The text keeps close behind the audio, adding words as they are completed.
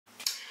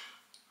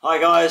Hi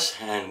guys,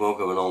 and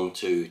welcome along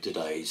to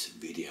today's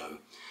video.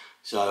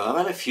 So I've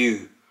had a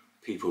few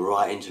people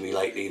writing to me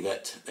lately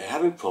that they're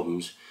having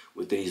problems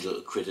with these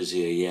little critters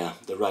here, yeah,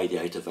 the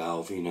radiator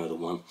valve, you know the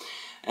one.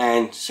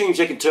 And seems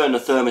they can turn the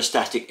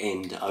thermostatic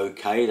end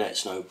okay,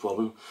 that's no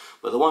problem.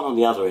 But the one on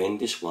the other end,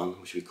 this one,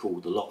 which we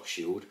call the lock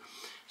shield,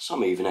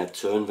 some even have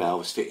turn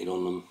valves fitted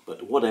on them,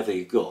 but whatever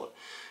you've got,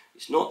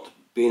 it's not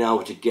being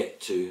able to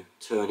get to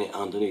turn it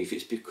underneath.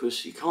 It's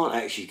because you can't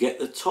actually get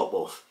the top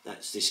off.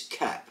 That's this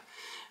cap.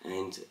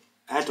 And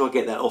how do I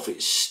get that off?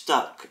 It's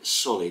stuck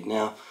solid.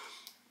 Now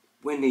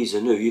when these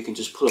are new, you can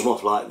just pull them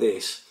off like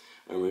this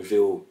and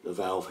reveal the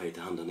valve head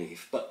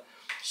underneath. But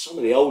some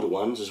of the older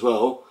ones as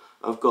well,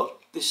 I've got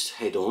this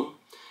head on,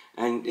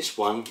 and this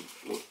one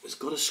has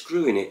got a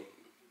screw in it,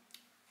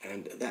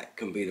 and that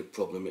can be the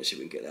problem. Let's see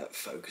if we can get that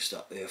focused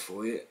up there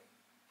for you.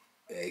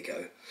 There you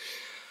go.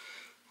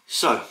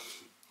 So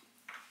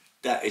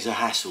that is a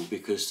hassle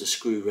because the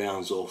screw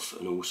rounds off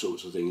and all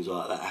sorts of things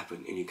like that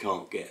happen, and you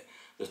can't get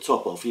the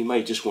top off. You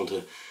may just want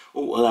to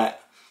alter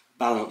that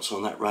balance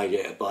on that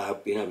radiator by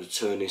being able to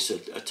turn this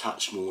a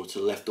touch more to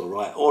the left or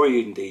right, or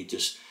you indeed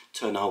just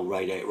turn the whole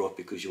radiator off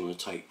because you want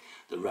to take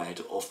the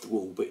rad off the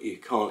wall. But you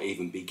can't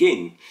even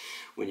begin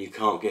when you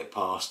can't get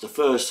past the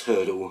first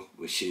hurdle,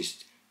 which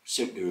is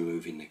simply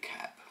removing the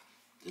cap.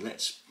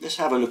 Let's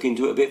have a look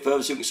into it a bit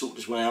further so we can sort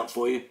this one out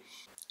for you.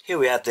 Here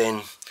we have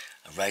then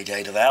a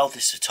radiator valve.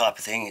 This is the type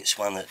of thing, it's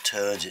one that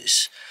turns,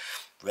 it's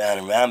round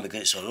and round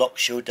because it's a lock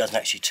shield, doesn't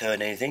actually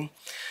turn anything.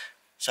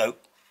 So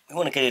we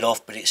want to get it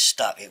off, but it's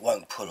stuck, it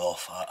won't pull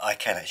off. I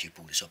can actually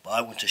pull this off, but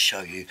I want to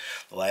show you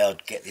the way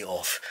I'd get it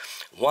off.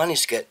 One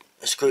is to get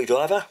a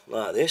screwdriver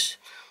like this,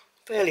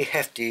 fairly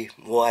hefty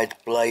wide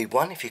blade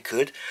one if you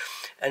could,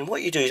 and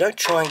what you do is don't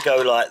try and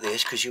go like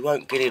this because you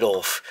won't get it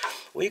off.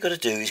 What you've got to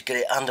do is get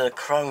it under the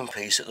chrome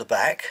piece at the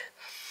back,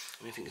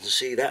 and if you can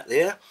see that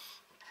there,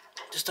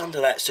 just under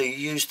that, so you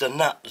use the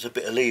nut as a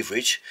bit of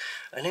leverage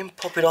and then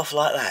pop it off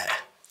like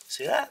that.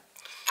 See that?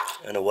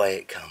 And away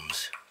it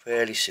comes.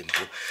 Fairly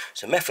simple.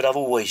 It's a method I've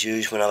always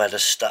used when I've had a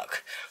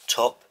stuck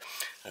top.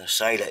 And I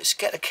say, let's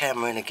get the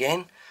camera in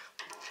again.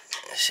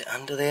 Sit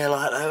under there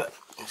like that.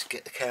 Let's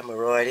get the camera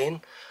right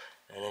in.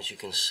 And as you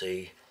can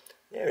see,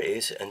 there it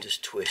is, and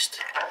just twist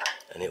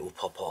and it will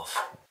pop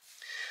off.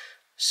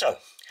 So,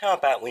 how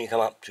about when you come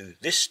up to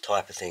this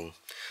type of thing?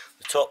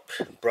 The top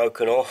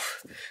broken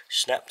off,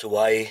 snapped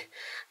away,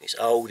 it's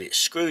old, it's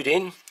screwed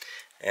in,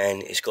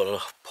 and it's got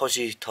a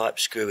posi type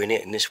screw in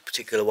it. In this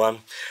particular one,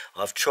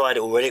 I've tried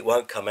it already, it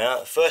won't come out.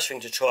 The first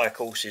thing to try, of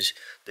course, is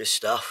this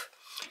stuff.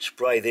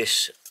 Spray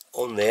this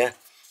on there,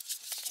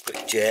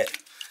 quick jet,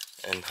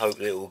 and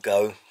hope it will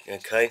go.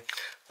 Okay,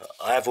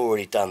 I have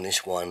already done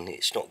this one,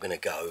 it's not going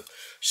to go.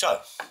 So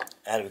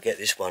how do we get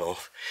this one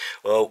off?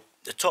 Well,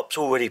 the top's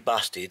already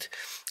busted,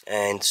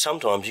 and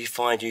sometimes you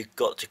find you've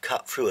got to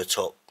cut through a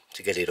top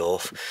to get it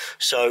off.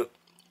 So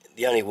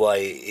the only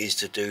way is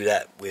to do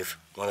that with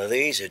one of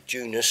these, a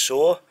junior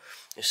saw,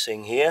 this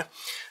thing here,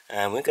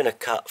 and we're going to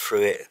cut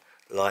through it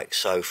like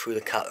so, through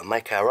the cut, and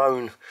make our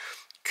own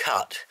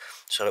cut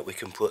so that we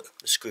can put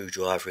the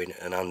screwdriver in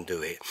and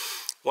undo it.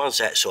 Once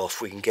that's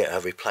off, we can get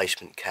a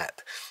replacement cap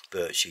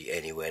virtually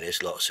anywhere.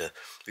 There's lots of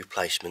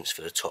replacements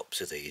for the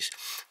tops of these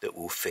that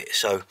will fit.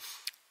 So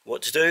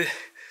what to do?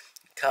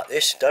 Cut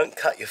this, don't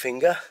cut your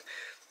finger,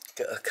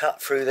 get a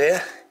cut through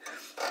there,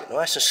 get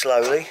nice and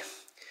slowly,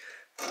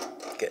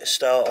 get a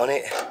start on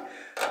it,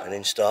 and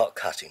then start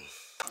cutting.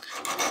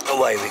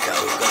 Away we go.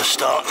 We've got to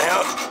start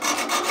now.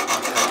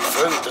 Cut it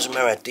through. It doesn't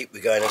matter how deep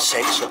we go in a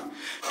sense, not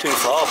too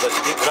far, but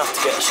deep enough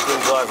to get a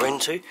screwdriver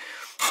into.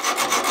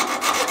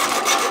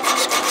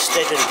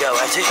 Steadily go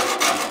at it,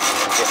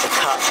 get the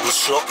cut and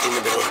slot in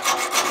the middle.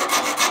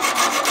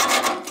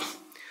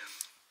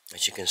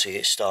 As you can see,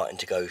 it's starting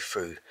to go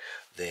through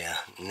there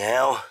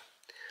now.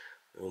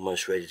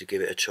 Almost ready to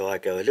give it a try,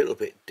 go a little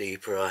bit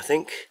deeper I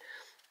think.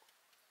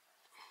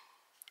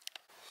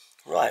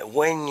 Right,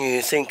 when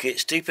you think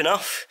it's deep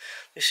enough,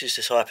 this is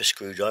the type of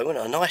screwdriver,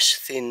 a nice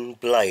thin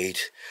blade,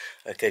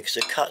 okay, because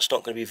the cut's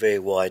not going to be very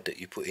wide that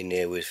you put in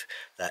there with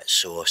that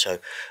saw, so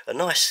a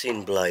nice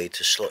thin blade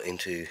to slot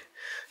into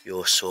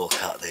your saw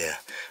cut there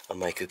and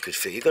make a good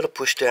fit. You've got to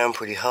push down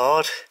pretty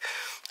hard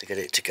to get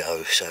it to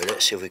go. So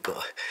let's see if we've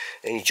got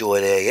any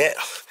joy there yet,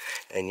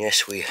 and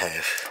yes we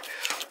have.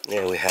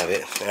 There we have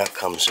it, out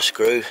comes the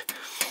screw.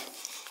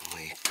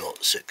 We've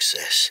got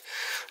success.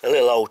 A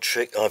little old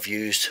trick I've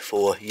used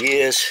for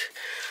years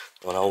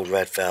on old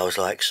rad valves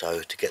like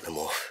so to get them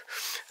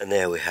off. And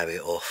there we have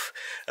it off.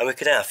 And we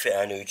can now fit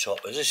our new top.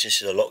 As this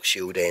is a lock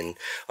shield end,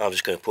 I'm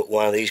just going to put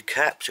one of these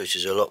caps, which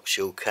is a lock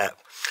shield cap,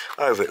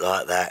 over it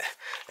like that,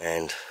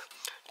 and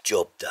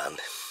job done.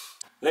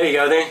 There you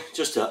go then,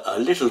 just a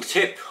little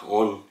tip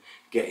on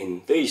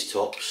getting these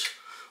tops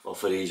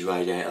off of these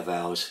radiator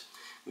valves,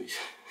 which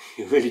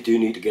you really do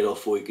need to get off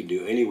before you can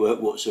do any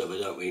work whatsoever,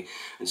 don't we?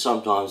 And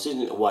sometimes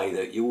isn't it a way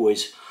that you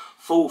always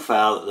fall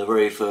foul at the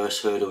very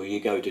first hurdle you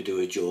go to do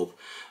a job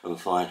and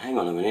find, hang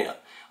on a minute,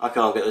 I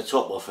can't get the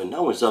top off, and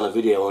no one's done a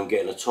video on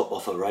getting the top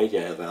off a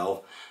radiator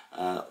valve.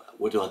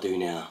 What do I do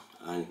now?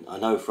 And I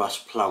know for us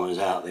plumbers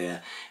out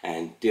there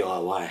and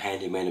DIY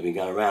handymen have been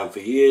going around for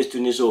years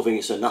doing this sort of thing,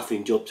 it's a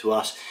nothing job to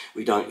us.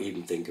 We don't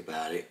even think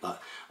about it.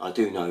 But I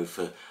do know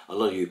for a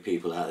lot of you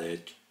people out there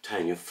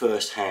taking your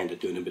first hand at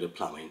doing a bit of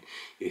plumbing,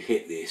 you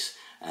hit this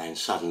and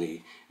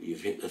suddenly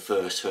you've hit the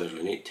first hurdle,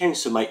 and it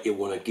tends to make you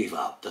want to give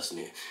up, doesn't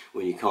it,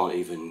 when you can't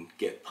even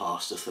get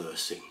past the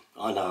first thing.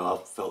 I know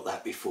I've felt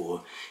that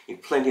before in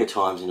plenty of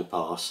times in the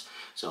past,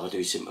 so I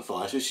do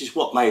sympathise, which is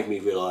what made me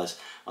realise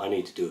I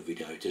need to do a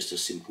video, just a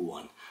simple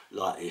one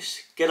like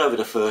this. Get over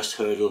the first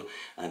hurdle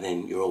and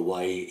then you're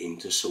away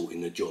into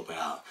sorting the job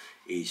out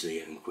easily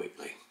and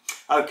quickly.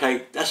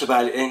 Okay, that's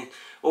about it then.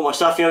 All my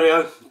stuff,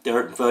 Derek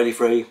from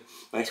 33.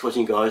 Thanks for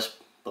watching, guys.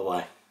 Bye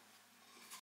bye.